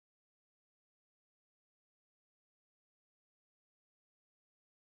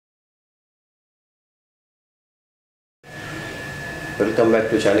Welcome back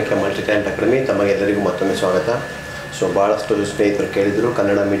to Chanakya multi talent academy. ತಮಗೆಲ್ಲರಿಗೂ ಮತ್ತೊಮ್ಮೆ ಸ್ವಾಗತ. ಸೊ ಭಾಳಷ್ಟು ಸ್ನೇಹಿತರು ಕೇಳಿದರು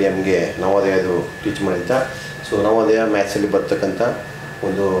ಕನ್ನಡ ಮೀಡಿಯಮ್ಗೆ ನವೋದಯದು ಟೀಚ್ ಮಾಡಿದ್ದ. ಸೊ ನವೋದಯ ಮ್ಯಾಥ್ಸಲ್ಲಿ ಬರ್ತಕ್ಕಂಥ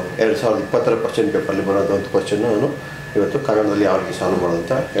ಒಂದು 2020 ಕ್ವಶನ್ ಪೇಪರಲ್ಲಿ ಬರೋದು ಒಂದು ಕ್ವಶನ್ನು ನಾನು ಇವತ್ತು ಕನ್ನಡದಲ್ಲಿ ಯಾವ ರೀತಿ ಸಾಲ್ವ್ ಮಾಡೋದು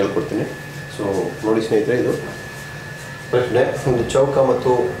ಅಂತ ಹೇಳ್ಕೊಡ್ತೀನಿ. ಸೊ ನೋಡಿ ಸ್ನೇಹಿತರೆ, ಇದು ಪ್ರಶ್ನೆ. ಒಂದು ಚೌಕ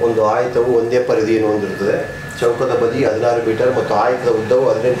ಮತ್ತು ಒಂದು ಆಯತವು ಒಂದೇ ಪರಿಧಿಯನ್ನು ಹೊಂದಿರುತ್ತದೆ. ಚೌಕದ ಬದಿ 16 ಮೀಟರ್ ಮತ್ತು ಆಯತದ ಉದ್ದವು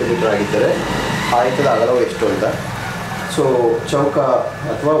 18 ಮೀಟರ್ ಆಗಿದ್ದರೆ ಆಯತದ ಅಗಲವು ಎಷ್ಟು ಅಂತ. ಸೊ ಚೌಕ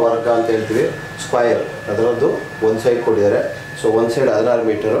ಅಥವಾ ವರ್ಗ ಅಂತ ಹೇಳ್ತೀವಿ, ಸ್ಕ್ವೈರ್, ಅದರದ್ದು ಒಂದು ಸೈಡ್ ಕೊಟ್ಟಿದ್ದಾರೆ. ಸೊ ಒಂದು ಸೈಡ್ 16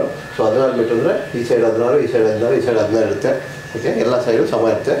 ಮೀಟರು. ಸೊ 16 ಮೀಟರ್ ಅಂದರೆ ಈ ಸೈಡ್ 16, ಈ ಸೈಡ್ 16, ಈ ಸೈಡ್ 16 ಇರುತ್ತೆ. ಓಕೆ, ಎಲ್ಲ ಸೈಡು ಸಮ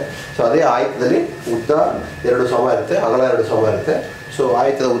ಇರುತ್ತೆ. ಸೊ ಅದೇ ಆಯತದಲ್ಲಿ ಉದ್ದ 2 ಸಮ ಇರುತ್ತೆ, ಅಗಲ 2 ಸಮ ಇರುತ್ತೆ. ಸೊ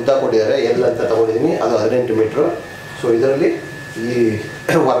ಆಯತದ ಉದ್ದ ಕೊಟ್ಟಿದ್ದಾರೆ, ಎಲ್ ಅಂತ ತೊಗೊಂಡಿದ್ದೀನಿ, ಅದು 18 ಮೀಟ್ರು. ಸೊ ಇದರಲ್ಲಿ ಈ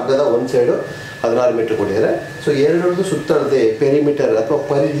ವರ್ಗದ ಒಂದು ಸೈಡು 16 ಮೀಟ್ರ್ ಕೊಟ್ಟಿದ್ದಾರೆ. ಸೊ ಎರಡರದ್ದು ಸುತ್ತಳತೆ ಪೆರಿಮೀಟರ್ ಅಥವಾ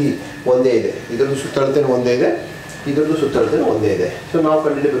ಪರಿಧಿ ಒಂದೇ ಇದೆ. ಇದರದ್ದು ಸುತ್ತಳತೆ ಒಂದೇ ಇದೆ, ಇದರದ್ದು ಸುತ್ತಳತೆ ಒಂದೇ ಇದೆ. ಸೊ ನಾವು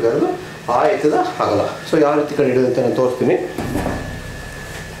ಕಂಡುಹಿಡಬೇಕಾದ್ರೆ ಆಯತದ ಅಗಲ. ಸೊ ಯಾವ ರೀತಿ ಕಂಡುಹಿಡಿಯೋದು ಅಂತ ನಾನು ತೋರಿಸ್ತೀನಿ.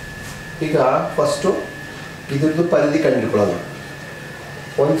 ಈಗ ಫಸ್ಟು ಇದ್ರದ್ದು ಪರಿಧಿ ಕಂಡುಹಿಡ್ಕೊಳ್ಳೋಣ.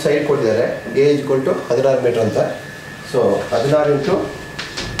 ಒಂದು ಸೈಡ್ ಕೊಟ್ಟಿದ್ದಾರೆ ಎ = 16 ಮೀಟ್ರ್ ಅಂತ. ಸೊ 16 ×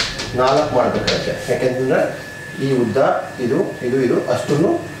 4 ಮಾಡಬೇಕಾಗುತ್ತೆ. ಯಾಕೆಂತಂದರೆ ಈ ಉದ್ದ ಇದು ಇದು ಇದು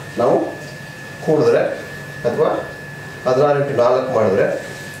ಅಷ್ಟನ್ನು ನಾವು ಕೂಡಿದ್ರೆ ಅಥವಾ 16 × 4 ಮಾಡಿದ್ರೆ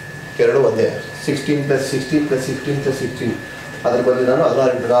ಎರಡು ಒಂದೇ. 16 + 16 + 16 + 16 ಅದ್ರ ಬದಲು ನಾನು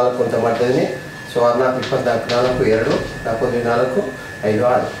 16 × 4 ಅಂತ ಮಾಡ್ತಾಯಿದ್ದೀನಿ. ಸೊ 16 × 24 4 2 4 4 5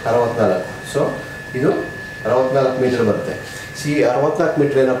 6 64. ಸೊ ಇದು 64 ಮೀಟರ್ ಬರುತ್ತೆ. 64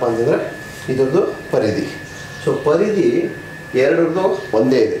 ಮೀಟ್ರ್ ಏನಪ್ಪ ಅಂತಂದರೆ ಇದ್ರದ್ದು ಪರಿಧಿ. ಸೊ ಪರಿಧಿ ಎರಡರದ್ದು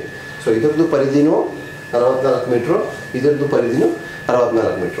ಒಂದೇ ಇದೆ. ಸೊ ಇದ್ರದ್ದು ಪರಿಧಿನೂ 64 ಮೀಟ್ರು, ಇದ್ರದ್ದು ಪರಿಧಿನೂ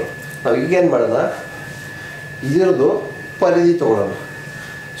 64 ಮೀಟ್ರು. ನಾವು ಈಗೇನು ಮಾಡೋಣ, ಇದರದ್ದು ಪರಿಧಿ ತೊಗೊಳ್ಳೋಣ.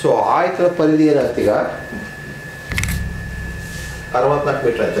 ಸೊ ಆಯತದ ಪರಿಧಿ ಏನಾಗ್ತೀಗ 64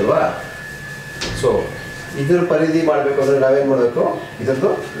 ಮೀಟ್ರ್ ಆಯ್ತಲ್ವಾ. ಸೊ ಇದ್ರ ಪರಿಧಿ ಮಾಡಬೇಕು ಅಂದರೆ ನಾವೇನು ಮಾಡಬೇಕು,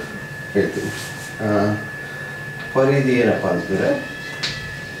 ಇದರದ್ದು ಹೇಳ್ತೀನಿ. ಪರಿಧಿ ಏನಪ್ಪ ಅಂತಂದರೆ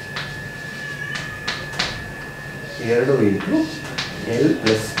 2 × L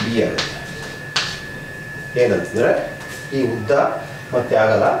 + B ಆಗುತ್ತೆ. ಏನಂತಂದರೆ ಈ ಉದ್ದ ಮತ್ತು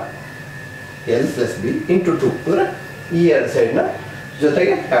ಅಗಲ L + B × 2 ಅಂದರೆ ಈ ಎರಡು ಸೈಡ್ನ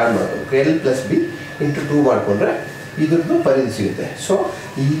ಜೊತೆಗೆ ಆ್ಯಡ್ ಮಾಡಬೇಕು. L + B × 2 ಮಾಡಿಕೊಂಡ್ರೆ ಇದ್ರದ್ದು ಪರಿಧಿ ಸಿಗುತ್ತೆ. ಸೊ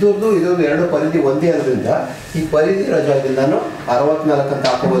ಇದ್ರದ್ದು ಎರಡು ಪರಿಧಿ ಒಂದೇ ಆದ್ದರಿಂದ ಈ ಪರಿಧಿ ಇರೋ ಜಾಗದಲ್ಲಿ ನಾನು 64 ಅಂತ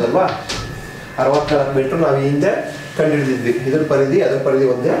ಹಾಕೋಬೋದಲ್ವಾ. 64 ಮೀಟ್ರ್ ನಾವು ಹಿಂದೆ ಕಂಡುಹಿಡಿದಿದ್ವಿ. ಇದ್ರ ಪರಿಧಿ ಅದರ ಪರಿಧಿ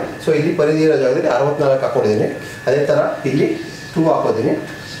ಒಂದೇ. ಸೊ ಇಲ್ಲಿ ಪರಿಧಿ ಇರೋ ಜಾಗದಲ್ಲಿ 64 ಹಾಕ್ಕೊಂಡಿದ್ದೀನಿ. ಅದೇ ಥರ ಇಲ್ಲಿ 2 ಹಾಕೋತೀನಿ.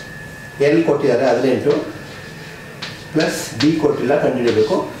 L ಕೊಟ್ಟಿದ್ದಾರೆ 18 + B ಕೊಟ್ಟಿಲ್ಲ,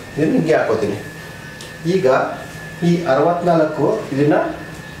 ಕಂಡುಹಿಡಬೇಕು. ಇದನ್ನು ಹಿಂಗೆ ಹಾಕೋತೀನಿ. ಈಗ ಈ 64 ಇದನ್ನು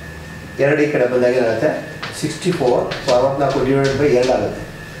ಎರಡು ಈ ಕಡೆ ಬಂದಾಗ ಏನಾಗುತ್ತೆ, 64. 64 / 2 ಆಗುತ್ತೆ.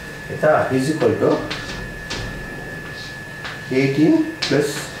 ಆಯಿತಾ, = 18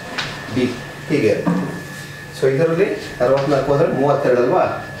 + B ಹೀಗೆ. ಸೊ ಇದರಲ್ಲಿ 64 ಹೋದರೆ 32 ಅಲ್ವಾ.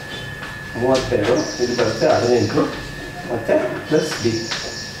 32 ಇದು ಬರುತ್ತೆ 18 ಮತ್ತು + B.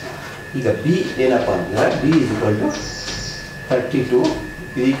 ಈಗ B ಏನಪ್ಪ ಅಂತಂದರೆ B = 32.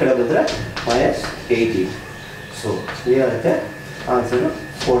 ಇದು ಈ ಕಡೆ ಬಂದರೆ -18. ಸೊ ಏನಾಗುತ್ತೆ, ಆನ್ಸರು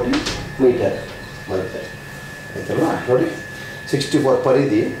 40 ಮೀಟರ್ ಬರುತ್ತೆ. ಆಯ್ತಲ್ವಾ. ನೋಡಿ 64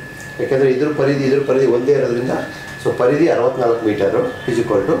 ಪರಿಧಿ, ಯಾಕೆಂದರೆ ಇದ್ರ ಪರಿಧಿ ಒಂದೇ ಇರೋದ್ರಿಂದ. So ಪರಿಧಿ 64 metre =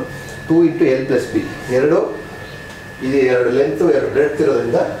 2 × L + B. ಎರಡು ಲೆಂತು 2 ಬ್ರೆಡ್ತ್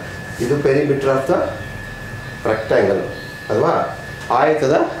ಇರೋದ್ರಿಂದ ಇದು ಪೆರಿಮೀಟರ್ ಆಫ್ ದ ರೆಕ್ಟ್ಯಾಂಗಲ್ ಅಲ್ವಾ.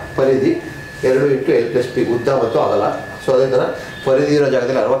 ಆಯತದ ಪರಿಧಿ 2 × L + B, ಉದ್ದ ಮತ್ತು ಅಗಲ. ಸೊ ಅದೇ ಥರ ಪರಿಧಿ ಇರೋ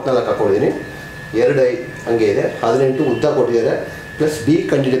ಜಾಗದಲ್ಲಿ 64 ಹಾಕೊಂಡಿದ್ದೀನಿ. 2 ಹಂಗೆ ಇದೆ. 18 ಉದ್ದ ಕೊಟ್ಟಿದ್ದಾರೆ, + B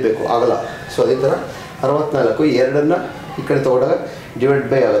ಕಂಡುಹಿಡಬೇಕು ಅಗಲ. ಸೊ ಅದೇ ಥರ 64 ಎರಡನ್ನು ಈ ಕಡೆ ತೊಗೊಂಡಾಗ ಡಿವೈಡ್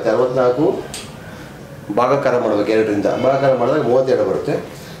ಆಗುತ್ತೆ. 64 ಭಾಗಾಕಾರ ಮಾಡಬೇಕು, 2ರಿಂದ ಭಾಗಾಕಾರ ಮಾಡಿದಾಗ 32 ಬರುತ್ತೆ.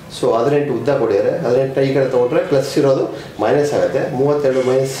 ಸೊ 18 ಉದ್ದ ಕೊಟ್ಟಿದ್ದಾರೆ, 18 ಈ ಕಡೆ ತೊಗೊಂಡ್ರೆ ಪ್ಲಸ್ ಇರೋದು ಮೈನಸ್ ಆಗುತ್ತೆ. 32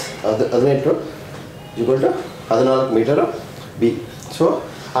 - 18 = 14 ಮೀಟರು B. ಸೊ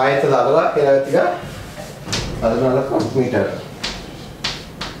ಆಯತದ ಅಗಲ ಏನಾಗುತ್ತೆ ಈಗ 14 ಮೀಟರ್.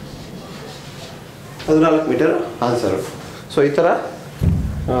 14 metre answer. ಸೊ ಈ ಥರ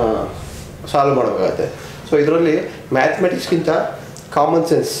ಸಾಲ್ವ್ ಮಾಡಬೇಕಾಗತ್ತೆ. ಸೊ ಇದರಲ್ಲಿ ಮ್ಯಾಥಮೆಟಿಕ್ಸ್ಗಿಂತ ಕಾಮನ್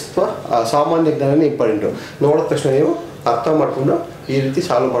ಸೆನ್ಸ್ ಅಥವಾ ಸಾಮಾನ್ಯ ಜ್ಞಾನನೇ ಇಂಪಾರ್ಟೆಂಟು. ನೋಡಿದ ತಕ್ಷಣ ನೀವು ಅರ್ಥ ಮಾಡಿಕೊಂಡು ಈ ರೀತಿ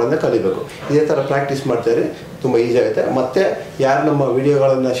ಸಾಲ್ವ್ ಮಾಡೋದನ್ನ ಕಲಿಬೇಕು. ಇದೇ ಥರ ಪ್ರಾಕ್ಟೀಸ್ ಮಾಡ್ತಾಯಿದ್ರೆ ತುಂಬ ಈಸಿ ಆಗುತ್ತೆ. ಮತ್ತು ಯಾರು ನಮ್ಮ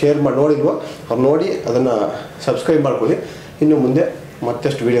ವಿಡಿಯೋಗಳನ್ನು ಶೇರ್ ಮಾಡಿ ನೋಡಿಲ್ವೋ ಅವ್ರು ನೋಡಿ ಅದನ್ನು ಸಬ್ಸ್ಕ್ರೈಬ್ ಮಾಡ್ಕೊಳ್ಳಿ. ಇನ್ನು ಮುಂದೆ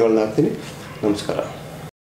ಮತ್ತಷ್ಟು ವಿಡಿಯೋಗಳನ್ನ ಹಾಕ್ತೀನಿ. ನಮಸ್ಕಾರ.